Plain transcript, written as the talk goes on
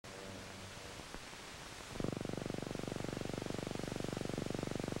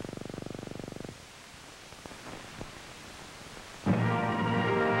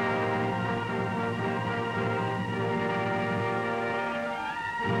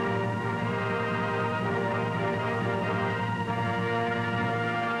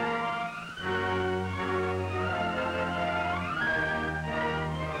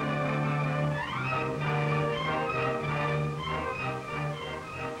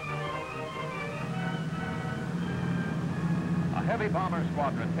heavy bomber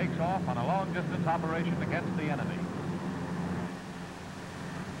squadron takes off on a long-distance operation against the enemy.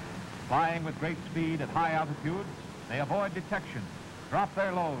 Flying with great speed at high altitudes, they avoid detection, drop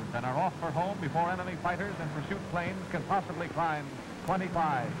their loads, and are off for home before enemy fighters and pursuit planes can possibly climb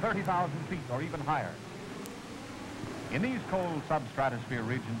 25, 30,000 feet or even higher. In these cold substratosphere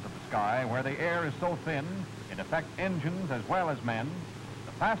regions of the sky, where the air is so thin, it affects engines as well as men,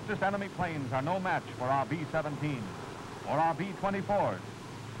 the fastest enemy planes are no match for our B-17s or our B-24s,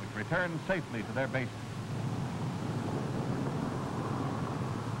 which return safely to their bases.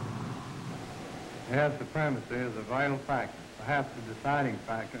 Air supremacy is a vital factor, perhaps the deciding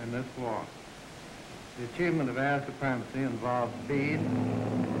factor in this war. The achievement of air supremacy involves speed,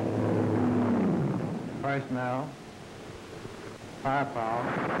 personnel, firepower,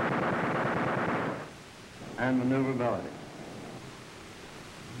 and maneuverability.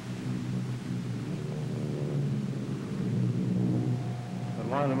 But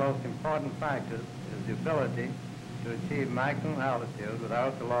one of the most important factors is the ability to achieve maximum altitude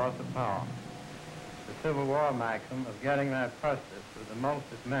without the loss of power. The Civil War maxim of getting that fastest with the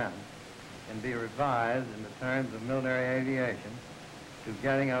mostest men can be revised in the terms of military aviation to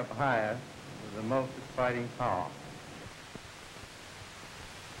getting up higher with the mostest fighting power.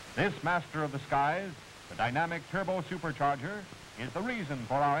 This master of the skies, the dynamic turbo-supercharger, is the reason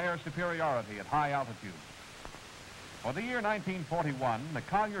for our air superiority at high altitudes. For the year 1941, the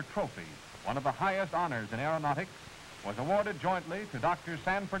Collier Trophy, one of the highest honors in aeronautics, was awarded jointly to Dr.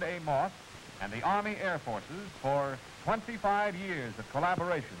 Sanford A. and the Army Air Forces for 25 years of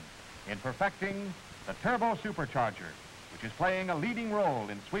collaboration in perfecting the turbo-supercharger, which is playing a leading role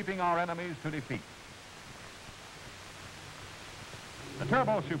in sweeping our enemies to defeat. The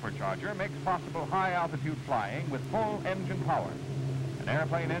turbo-supercharger makes possible high-altitude flying with full engine power. An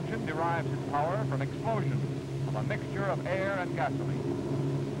airplane engine derives its power from explosions of a mixture of air and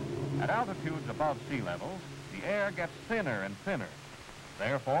gasoline. At altitudes above sea level, the air gets thinner and thinner.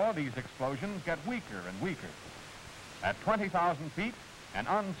 Therefore, these explosions get weaker and weaker. At 20,000 feet, an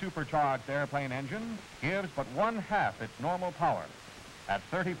unsupercharged airplane engine gives but 1/2 its normal power. At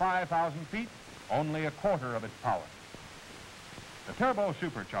 35,000 feet, only 1/4 of its power. The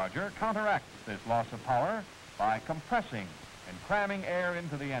turbo-supercharger counteracts this loss of power by compressing and cramming air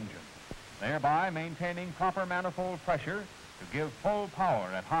into the engine, thereby maintaining proper manifold pressure to give full power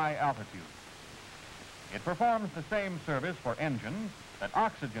at high altitudes. It performs the same service for engines that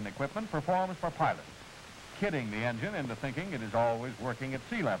oxygen equipment performs for pilots, kidding the engine into thinking it is always working at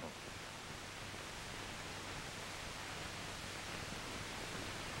sea level.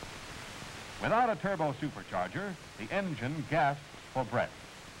 Without a turbo-supercharger, the engine gasps for breath.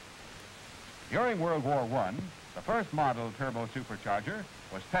 During World War I, the first model turbo-supercharger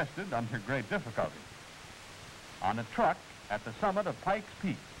was tested under great difficulty. On a truck at the summit of Pike's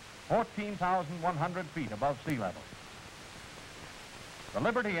Peak, 14,100 feet above sea level. The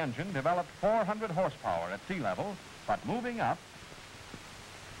Liberty engine developed 400 horsepower at sea level, but moving up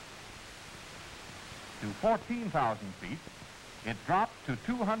to 14,000 feet, it dropped to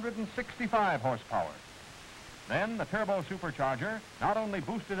 265 horsepower. Then the turbo-supercharger not only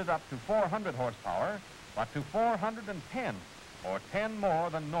boosted it up to 400 horsepower, but to 410, or 10 more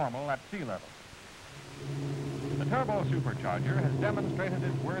than normal at sea level. The turbo-supercharger has demonstrated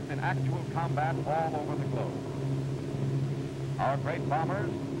its worth in actual combat all over the globe. Our great bombers,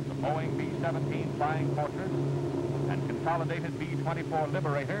 the Boeing B-17 Flying Fortress and consolidated B-24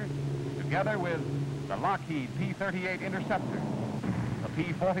 Liberator, together with the Lockheed P-38 Interceptor, the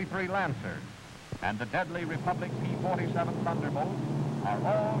P-43 Lancer, and the deadly Republic P-47 Thunderbolt, are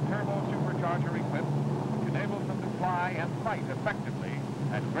all turbo-supercharger equipped, which enables them to fly and fight effectively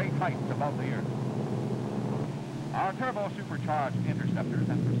at great heights above the earth. Our turbo-supercharged interceptors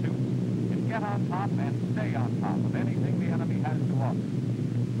and pursuits can get on top and stay on top of anything the enemy has to offer.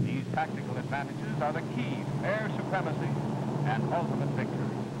 These tactical advantages are the key to air supremacy and ultimate victory.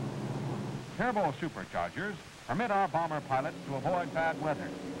 Turbo-superchargers permit our bomber pilots to avoid bad weather,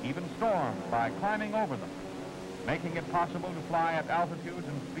 even storms, by climbing over them, making it possible to fly at altitudes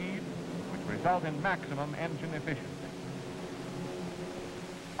and speeds which result in maximum engine efficiency.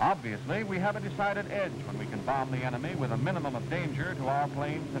 Obviously, we have a decided edge when we can bomb the enemy with a minimum of danger to our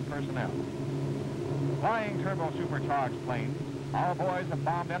planes and personnel. Flying turbo-supercharged planes, our boys have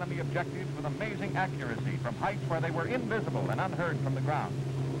bombed enemy objectives with amazing accuracy from heights where they were invisible and unheard from the ground.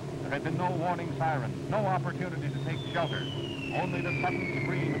 There had been no warning sirens, no opportunity to take shelter, only the sudden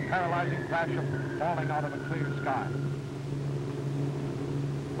scream and paralyzing crash of falling out of a clear sky.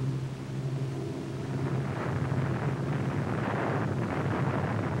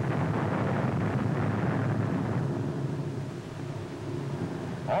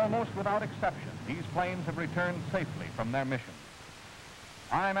 Almost without exception, these planes have returned safely from their mission.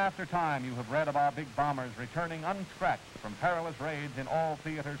 Time after time, you have read of our big bombers returning unscratched from perilous raids in all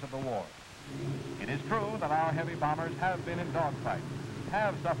theaters of the war. It is true that our heavy bombers have been in dogfights,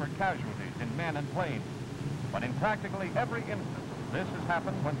 have suffered casualties in men and planes, but in practically every instance, this has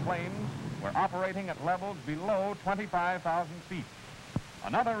happened when planes were operating at levels below 25,000 feet.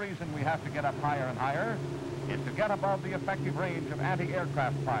 Another reason we have to get up higher and higher is to get above the effective range of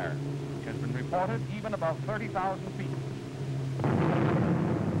anti-aircraft fire, which has been reported even above 30,000 feet.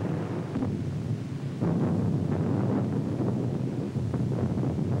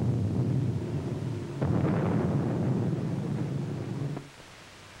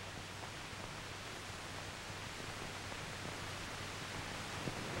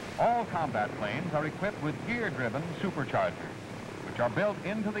 All combat planes are equipped with gear-driven superchargers, which are built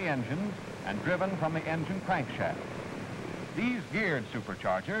into the engines and driven from the engine crankshaft. These geared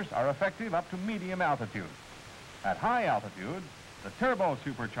superchargers are effective up to medium altitude. At high altitude, the turbo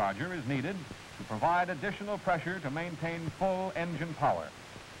supercharger is needed to provide additional pressure to maintain full engine power.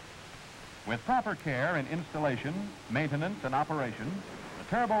 With proper care in installation, maintenance, and operation,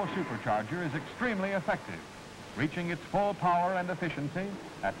 the turbo supercharger is extremely effective, reaching its full power and efficiency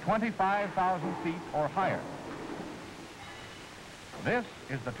at 25,000 feet or higher. This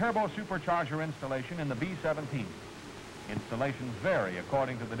is the turbo supercharger installation in the B-17. Installations vary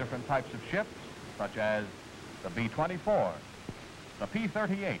according to the different types of ships, such as the B-24, the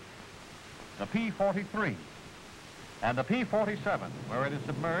P-38, the P-43, and the P-47, where it is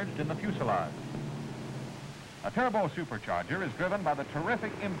submerged in the fuselage. A turbo supercharger is driven by the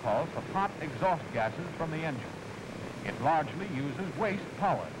terrific impulse of hot exhaust gases from the engine. It largely uses waste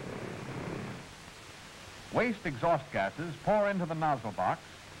power. Waste exhaust gases pour into the nozzle box,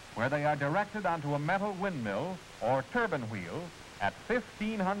 where they are directed onto a metal windmill or turbine wheel at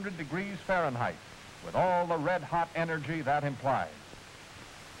 1,500 degrees Fahrenheit, with all the red-hot energy that implies.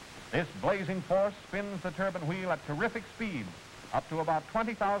 This blazing force spins the turbine wheel at terrific speeds, up to about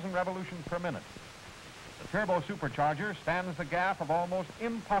 20,000 revolutions per minute. The turbo supercharger stands the gaff of almost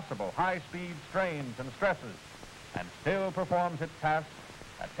impossible high-speed strains and stresses, and still performs its task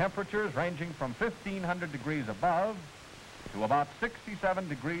at temperatures ranging from 1,500 degrees above to about 67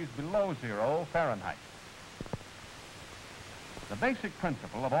 degrees below zero Fahrenheit. The basic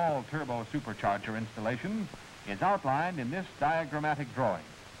principle of all turbo supercharger installations is outlined in this diagrammatic drawing.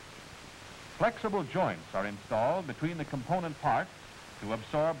 Flexible joints are installed between the component parts to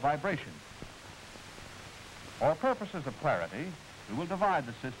absorb vibration. For purposes of clarity, we will divide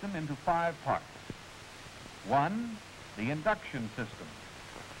the system into 5 parts. 1, the induction system.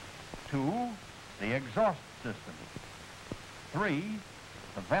 2, the exhaust system. 3,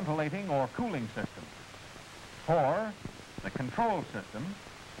 the ventilating or cooling system. 4, the control system.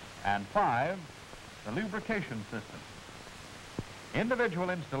 And 5, the lubrication system.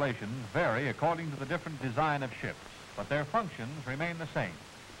 Individual installations vary according to the different design of ships, but their functions remain the same.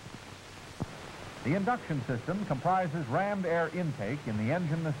 The induction system comprises rammed air intake in the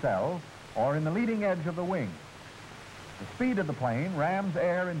engine nacelle or in the leading edge of the wing. The speed of the plane rams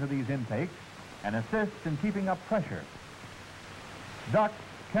air into these intakes and assists in keeping up pressure. Ducts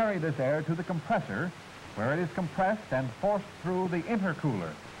carry this air to the compressor, where it is compressed and forced through the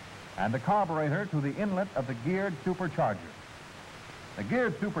intercooler, and the carburetor to the inlet of the geared supercharger. The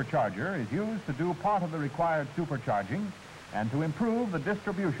geared supercharger is used to do part of the required supercharging and to improve the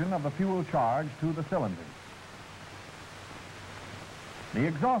distribution of the fuel charge to the cylinders. The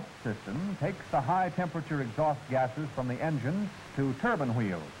exhaust system takes the high-temperature exhaust gases from the engine to turbine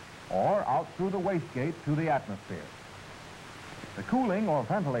wheels or out through the wastegate to the atmosphere. The cooling or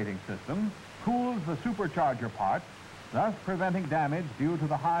ventilating system cools the supercharger parts, thus preventing damage due to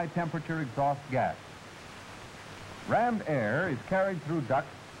the high-temperature exhaust gas. Rammed air is carried through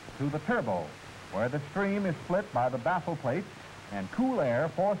ducts to the turbo, where the stream is split by the baffle plate and cool air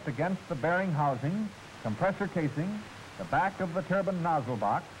forced against the bearing housing, compressor casing, the back of the turbine nozzle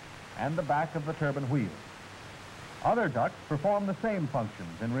box, and the back of the turbine wheel. Other ducts perform the same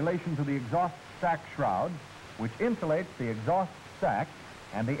functions in relation to the exhaust stack shroud, which insulates the exhaust stack,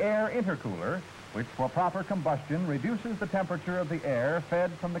 and the air intercooler, which for proper combustion reduces the temperature of the air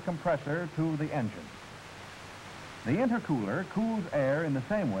fed from the compressor to the engine. The intercooler cools air in the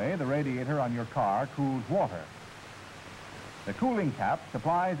same way the radiator on your car cools water. The cooling cap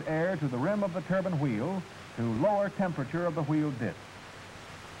supplies air to the rim of the turbine wheel to lower temperature of the wheel disc.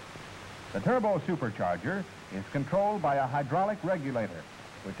 The turbo supercharger is controlled by a hydraulic regulator,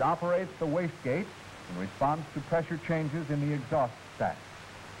 which operates the wastegate in response to pressure changes in the exhaust stack.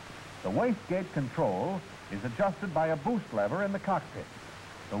 The wastegate control is adjusted by a boost lever in the cockpit.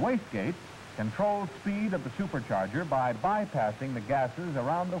 The wastegate controls speed of the supercharger by bypassing the gases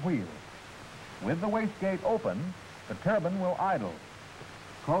around the wheel. With the wastegate open, the turbine will idle.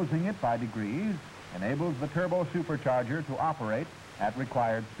 Closing it by degrees enables the turbo supercharger to operate at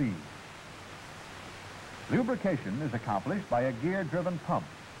required speed. Lubrication is accomplished by a gear-driven pump.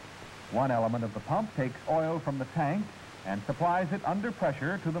 One element of the pump takes oil from the tank and supplies it under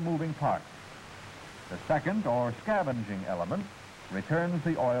pressure to the moving parts. The second, or scavenging element, returns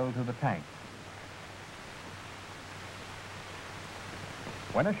the oil to the tank.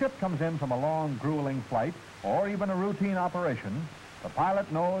 When a ship comes in from a long, grueling flight, or even a routine operation, the pilot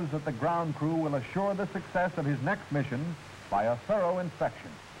knows that the ground crew will assure the success of his next mission by a thorough inspection.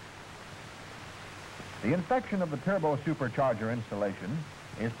 The inspection of the turbo supercharger installation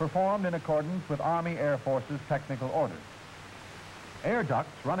is performed in accordance with Army Air Force's technical orders. Air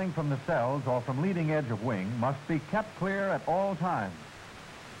ducts running from the cells or from leading edge of wing must be kept clear at all times.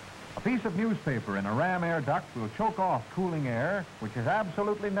 A piece of newspaper in a ram air duct will choke off cooling air, which is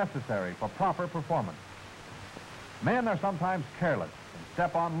absolutely necessary for proper performance. Men are sometimes careless and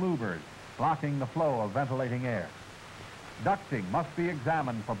step on louvers, blocking the flow of ventilating air. Ducting must be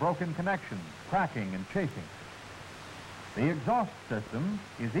examined for broken connections, cracking, and chafing. The exhaust system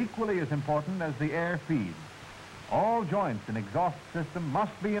is equally as important as the air feed. All joints in exhaust system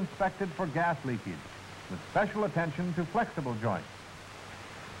must be inspected for gas leakage, with special attention to flexible joints.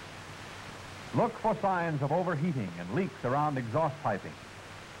 Look for signs of overheating and leaks around exhaust piping.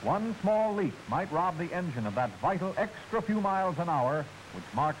 One small leak might rob the engine of that vital extra few miles an hour which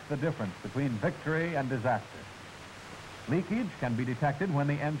marks the difference between victory and disaster. Leakage can be detected when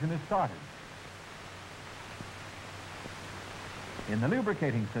the engine is started. In the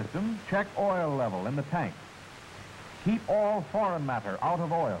lubricating system, check oil level in the tank. Keep all foreign matter out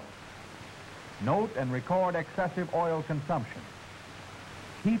of oil. Note and record excessive oil consumption.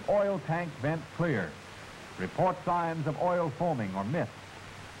 Keep oil tank vent clear. Report signs of oil foaming or mist.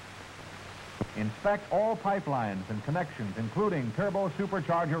 Inspect all pipelines and connections, including turbo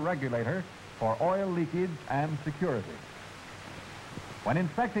supercharger regulator, for oil leakage and security. When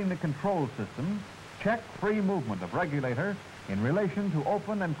inspecting the control system, check free movement of regulator in relation to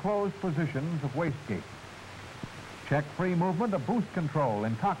open and closed positions of wastegate. Check free movement of boost control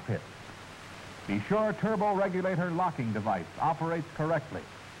in cockpit. Be sure turbo regulator locking device operates correctly.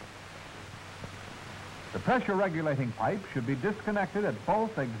 The pressure regulating pipe should be disconnected at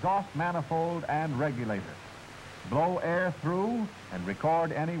both exhaust manifold and regulator. Blow air through and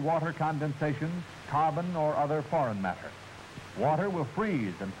record any water condensation, carbon, or other foreign matter. Water will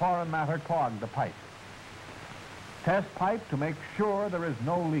freeze and foreign matter clog the pipe. Test pipe to make sure there is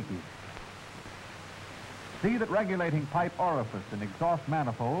no leakage. See that regulating pipe orifice in exhaust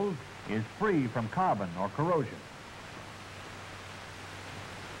manifold is free from carbon or corrosion.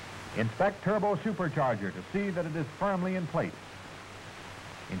 Inspect turbo supercharger to see that it is firmly in place.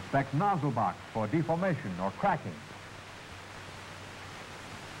 Inspect nozzle box for deformation or cracking.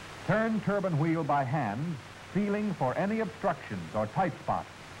 Turn turbine wheel by hand, feeling for any obstructions or tight spots.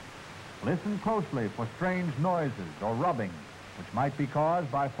 Listen closely for strange noises or rubbing, which might be caused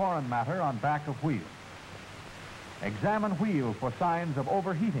by foreign matter on back of wheel. Examine wheel for signs of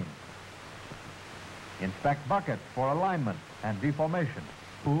overheating. Inspect buckets for alignment and deformation.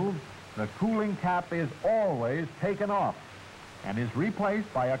 The cooling cap is always taken off and is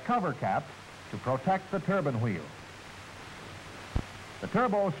replaced by a cover cap to protect the turbine wheel. The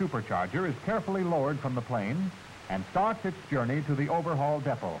turbo supercharger is carefully lowered from the plane and starts its journey to the overhaul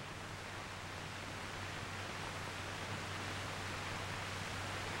depot.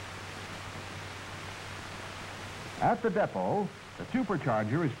 At the depot, the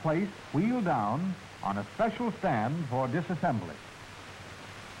supercharger is placed wheel down on a special stand for disassembly.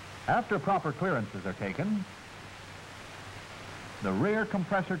 After proper clearances are taken, the rear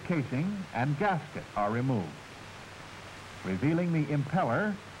compressor casing and gasket are removed, revealing the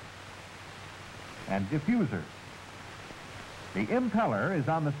impeller and diffuser. The impeller is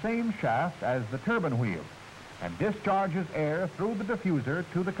on the same shaft as the turbine wheel and discharges air through the diffuser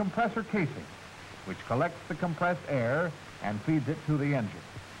to the compressor casing, which collects the compressed air and feeds it to the engine.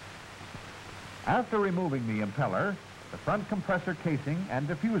 After removing the impeller, the front compressor casing and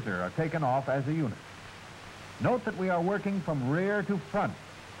diffuser are taken off as a unit. Note that we are working from rear to front,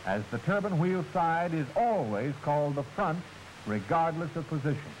 as the turbine wheel side is always called the front, regardless of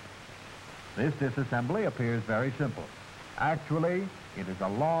position. This disassembly appears very simple. Actually, it is a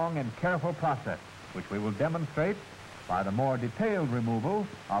long and careful process, which we will demonstrate by the more detailed removal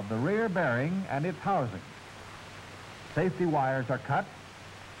of the rear bearing and its housing. Safety wires are cut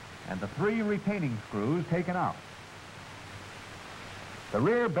and the 3 retaining screws taken out. The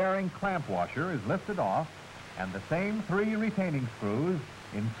rear bearing clamp washer is lifted off, and the same 3 retaining screws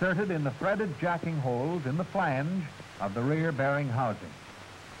inserted in the threaded jacking holes in the flange of the rear bearing housing.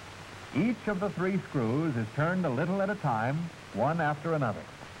 Each of the 3 screws is turned a little at a time, one after another,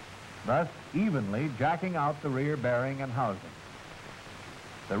 thus evenly jacking out the rear bearing and housing.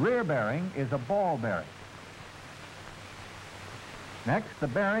 The rear bearing is a ball bearing. Next, the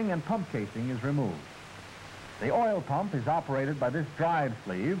bearing and pump casing is removed. The oil pump is operated by this drive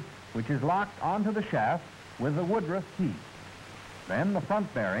sleeve, which is locked onto the shaft with the Woodruff key. Then the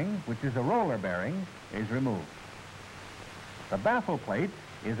front bearing, which is a roller bearing, is removed. The baffle plate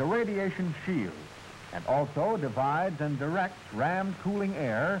is a radiation shield and also divides and directs rammed cooling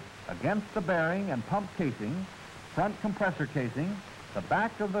air against the bearing and pump casing, front compressor casing, the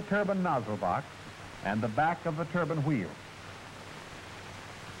back of the turbine nozzle box, and the back of the turbine wheel.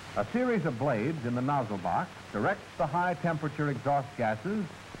 A series of blades in the nozzle box directs the high-temperature exhaust gases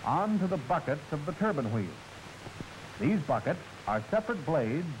onto the buckets of the turbine wheel. These buckets are separate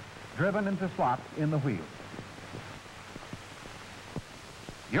blades driven into slots in the wheel.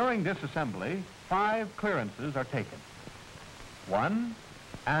 During disassembly, 5 clearances are taken. 1,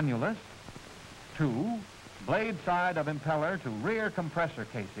 annulus. 2, blade side of impeller to rear compressor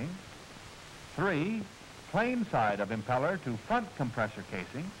casing. 3, plane side of impeller to front compressor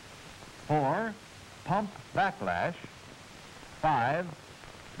casing. 4, pump backlash. 5,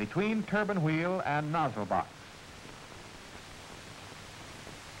 between turbine wheel and nozzle box.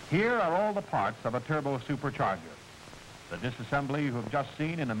 Here are all the parts of a turbosupercharger. The disassembly you have just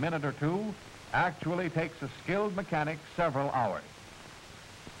seen in a minute or 2 actually takes a skilled mechanic several hours.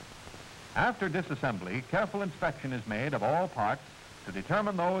 After disassembly, careful inspection is made of all parts to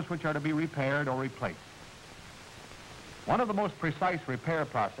determine those which are to be repaired or replaced. One of the most precise repair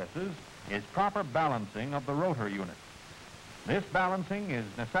processes is proper balancing of the rotor unit. This balancing is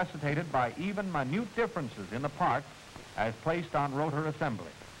necessitated by even minute differences in the parts as placed on rotor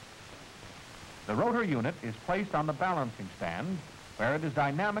assembly. The rotor unit is placed on the balancing stand where it is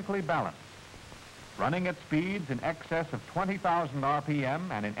dynamically balanced. Running at speeds in excess of 20,000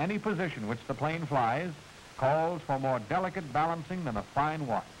 RPM and in any position which the plane flies calls for more delicate balancing than a fine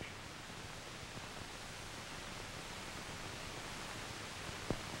watch.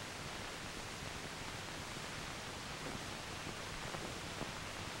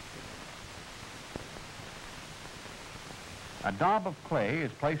 A daub of clay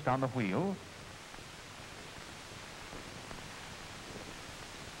is placed on the wheel.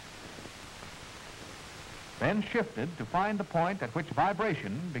 Then shifted to find the point at which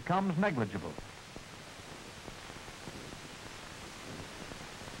vibration becomes negligible.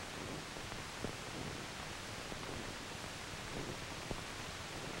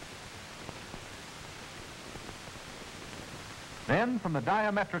 Then, from the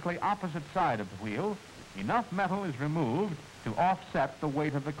diametrically opposite side of the wheel, enough metal is removed to offset the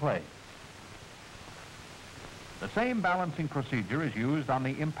weight of the clay. The same balancing procedure is used on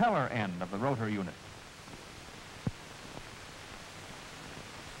the impeller end of the rotor unit.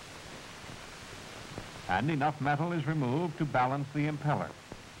 And enough metal is removed to balance the impeller.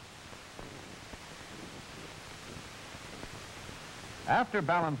 After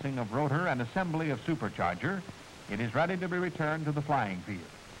balancing of rotor and assembly of supercharger, it is ready to be returned to the flying field.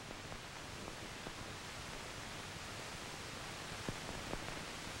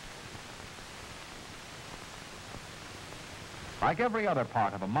 Like every other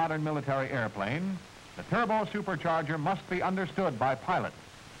part of a modern military airplane, the turbosupercharger must be understood by pilots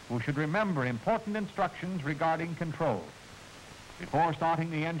who should remember important instructions regarding control. Before starting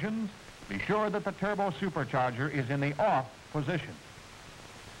the engines, be sure that the turbosupercharger is in the off position.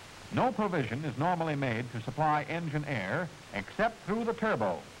 No provision is normally made to supply engine air except through the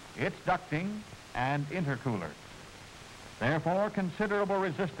turbo, its ducting, and intercoolers. Therefore, considerable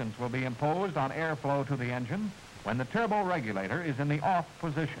resistance will be imposed on airflow to the engine when the turbo regulator is in the off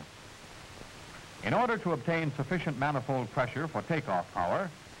position. In order to obtain sufficient manifold pressure for takeoff power,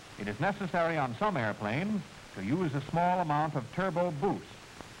 it is necessary on some airplanes to use a small amount of turbo boost.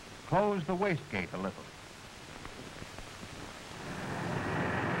 Close the wastegate a little.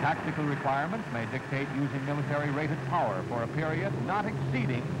 Tactical requirements may dictate using military rated power for a period not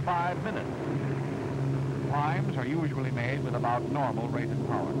exceeding 5 minutes. Climbs are usually made with about normal rated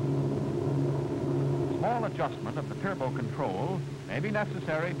power. Small adjustment of the turbo control may be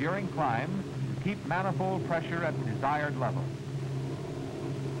necessary during climbs to keep manifold pressure at the desired level.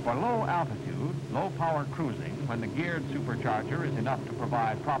 For low altitude, low power cruising, when the geared supercharger is enough to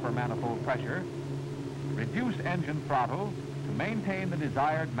provide proper manifold pressure, reduce engine throttle to maintain the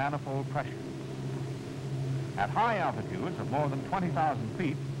desired manifold pressure. At high altitudes of more than 20,000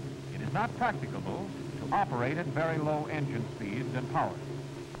 feet, it is not practicable to operate at very low engine speeds and power.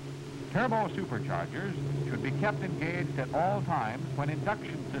 Turbo-superchargers should be kept engaged at all times when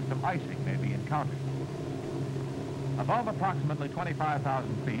induction system icing may be encountered. Above approximately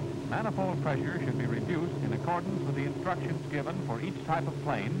 25,000 feet, manifold pressure should be reduced in accordance with the instructions given for each type of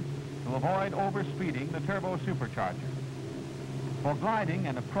plane to avoid overspeeding the turbo-supercharger. For gliding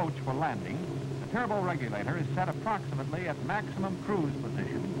and approach for landing, the turbo regulator is set approximately at maximum cruise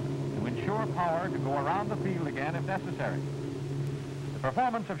position to ensure power to go around the field again if necessary. The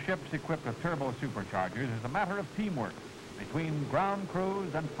performance of ships equipped with turbo-superchargers is a matter of teamwork between ground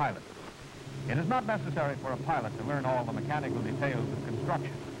crews and pilots. It is not necessary for a pilot to learn all the mechanical details of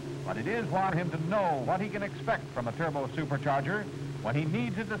construction, but it is for him to know what he can expect from a turbo-supercharger when he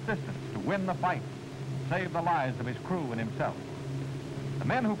needs its assistance to win the fight, save the lives of his crew and himself. The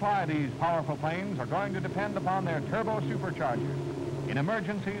men who fly these powerful planes are going to depend upon their turbo-superchargers in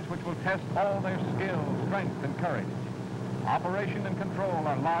emergencies which will test all their skill, strength, and courage. Operation and control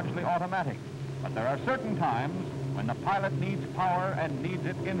are largely automatic, but there are certain times when the pilot needs power and needs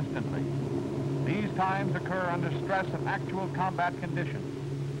it instantly. These times occur under stress of actual combat conditions,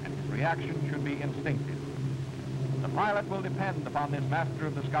 and his reaction should be instinctive. The pilot will depend upon this master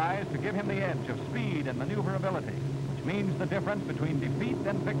of the skies to give him the edge of speed and maneuverability, which means the difference between defeat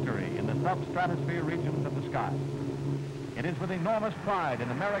and victory in the substratosphere regions of the sky. It is with enormous pride in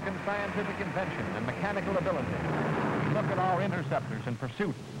American scientific invention and mechanical ability we look at our interceptors and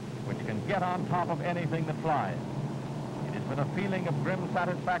pursuits, which can get on top of anything that flies. It is with a feeling of grim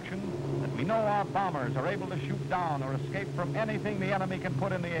satisfaction that we know our bombers are able to shoot down or escape from anything the enemy can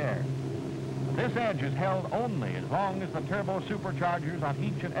put in the air. This edge is held only as long as the turbo-superchargers on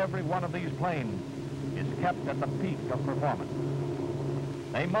each and every one of these planes is kept at the peak of performance.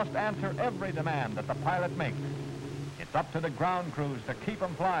 They must answer every demand that the pilot makes. It's up to the ground crews to keep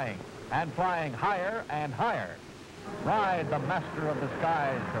them flying, and flying higher and higher. Ride the master of the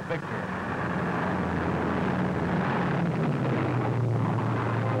skies to victory.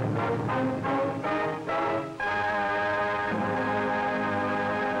 Thank you.